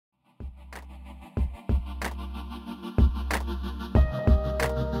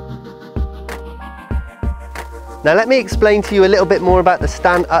Now let me explain to you a little bit more about the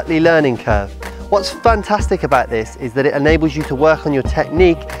Stan Utley learning curve. What's fantastic about this is that it enables you to work on your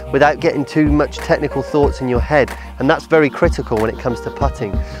technique without getting too much technical thoughts in your head, and that's very critical when it comes to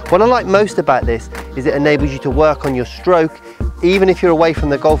putting. What I like most about this is it enables you to work on your stroke even if you're away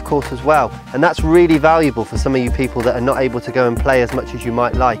from the golf course as well, and that's really valuable for some of you people that are not able to go and play as much as you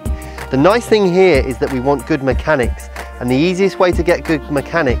might like. The nice thing here is that we want good mechanics, and the easiest way to get good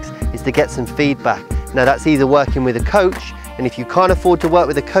mechanics is to get some feedback. Now that's either working with a coach, and if you can't afford to work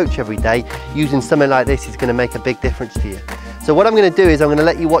with a coach every day, using something like this is going to make a big difference to you. So what I'm going to do is I'm going to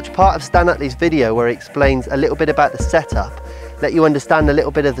let you watch part of Stan Utley's video where he explains a little bit about the setup, let you understand a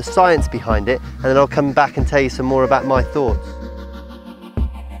little bit of the science behind it, and then I'll come back and tell you some more about my thoughts.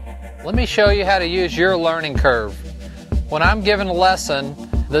 Let me show you how to use your learning curve. When I'm giving a lesson,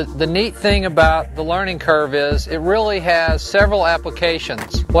 the neat thing about the learning curve is it really has several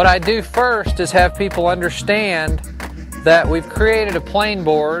applications. What I do first is have people understand that we've created a plane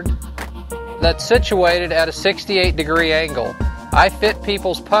board that's situated at a 68-degree angle. I fit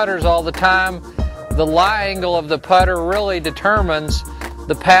people's putters all the time. The lie angle of the putter really determines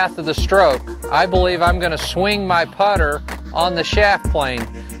the path of the stroke. I believe I'm going to swing my putter on the shaft plane.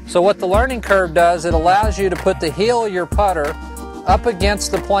 So what the learning curve does, it allows you to put the heel of your putter up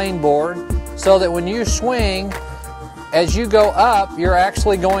against the plane board so that when you swing, as you go up, you're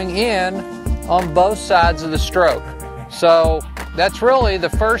actually going in on both sides of the stroke. So that's really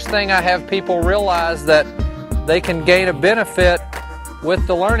the first thing I have people realize, that they can gain a benefit with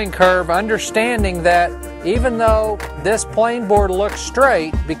the learning curve, understanding that even though this plane board looks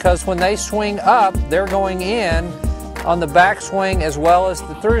straight, because when they swing up, they're going in on the backswing as well as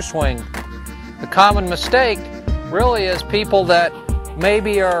the through swing. The common mistake really is people that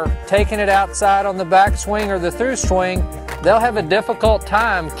maybe are taking it outside on the backswing or the through swing, they'll have a difficult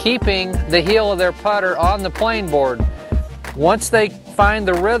time keeping the heel of their putter on the plane board. Once they find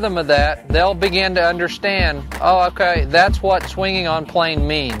the rhythm of that, they'll begin to understand, oh, okay, that's what swinging on plane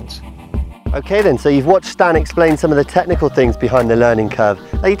means. Okay then, so you've watched Stan explain some of the technical things behind the learning curve.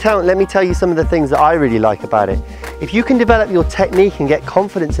 Let me tell you some of the things that I really like about it. If you can develop your technique and get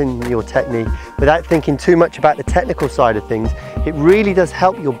confidence in your technique without thinking too much about the technical side of things, it really does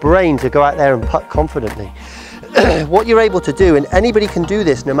help your brain to go out there and putt confidently. What you're able to do, and anybody can do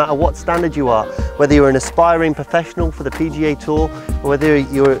this no matter what standard you are, whether you're an aspiring professional for the PGA Tour or whether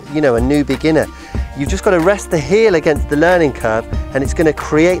you're a new beginner, you've just got to rest the heel against the learning curve, and it's going to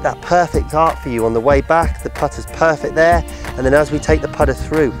create that perfect arc for you on the way back. The putter's perfect there, and then as we take the putter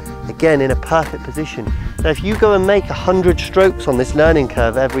through, again in a perfect position. So if you go and make 100 strokes on this learning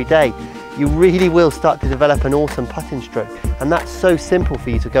curve every day, you really will start to develop an awesome putting stroke, and that's so simple for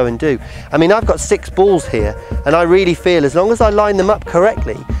you to go and do. I mean, I've got 6 balls here, and I really feel as long as I line them up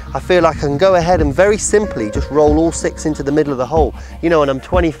correctly, I feel like I can go ahead and very simply just roll all 6 into the middle of the hole. You know, and I'm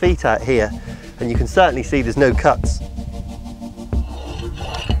 20 feet out here, and you can certainly see there's no cuts.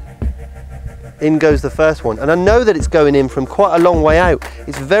 In goes the first one, and I know that it's going in from quite a long way out.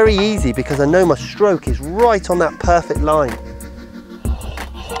 It's very easy because I know my stroke is right on that perfect line.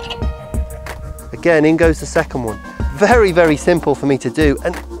 Again, in goes the second one. Very, very simple for me to do,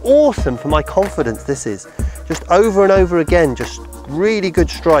 and awesome for my confidence this is. Just over and over again, just really good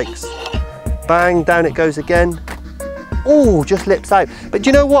strikes. Bang, down it goes again. Oh, just lips out. But do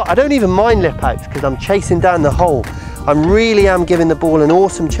you know what? I don't even mind lip outs because I'm chasing down the hole. I really am giving the ball an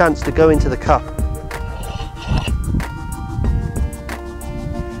awesome chance to go into the cup.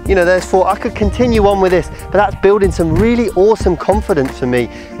 You know, there's 4. I could continue on with this, but that's building some really awesome confidence for me.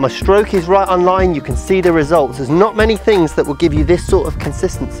 My stroke is right on line, you can see the results. There's not many things that will give you this sort of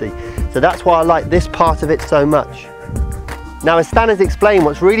consistency. So that's why I like this part of it so much. Now, as Stan has explained,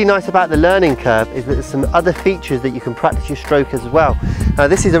 what's really nice about the learning curve is that there's some other features that you can practice your stroke as well. Now,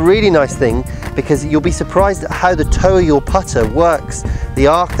 this is a really nice thing because you'll be surprised at how the toe of your putter works, the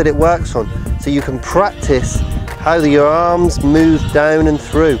arc that it works on. So you can practice how your arms move down and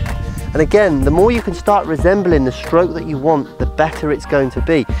through. And again, the more you can start resembling the stroke that you want, the better it's going to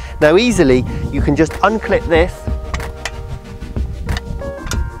be. Now, easily, you can just unclip this,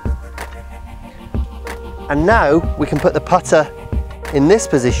 and now we can put the putter in this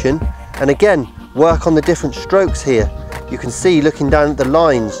position and again work on the different strokes here. You can see, looking down at the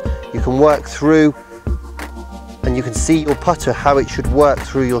lines, you can work through and you can see your putter, how it should work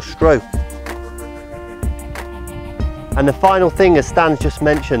through your stroke. And the final thing, as Stan's just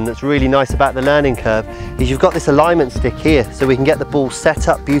mentioned, that's really nice about the learning curve is you've got this alignment stick here, so we can get the ball set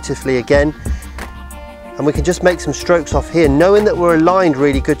up beautifully again, and we can just make some strokes off here, knowing that we're aligned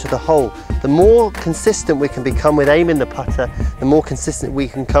really good to the hole. The more consistent we can become with aiming the putter, the more consistent we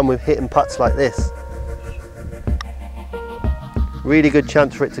can come with hitting putts like this. really good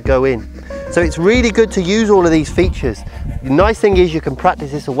chance for it to go in. So it's really good to use all of these features. The nice thing is you can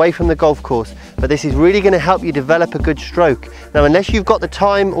practice this away from the golf course, but this is really going to help you develop a good stroke. Now, unless you've got the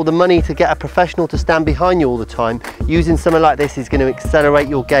time or the money to get a professional to stand behind you all the time, using something like this is going to accelerate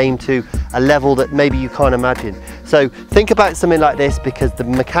your game to a level that maybe you can't imagine. So think about something like this, because the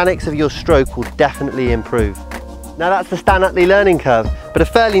mechanics of your stroke will definitely improve. Now that's the Stan Utley learning curve, but a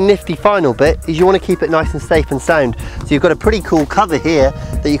fairly nifty final bit is you want to keep it nice and safe and sound. So you've got a pretty cool cover here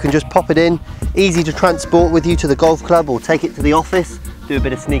that you can just pop it in, easy to transport with you to the golf club or take it to the office, do a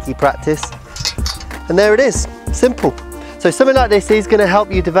bit of sneaky practice. And there it is, simple. So something like this is going to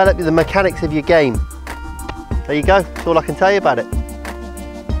help you develop the mechanics of your game. There you go, that's all I can tell you about it.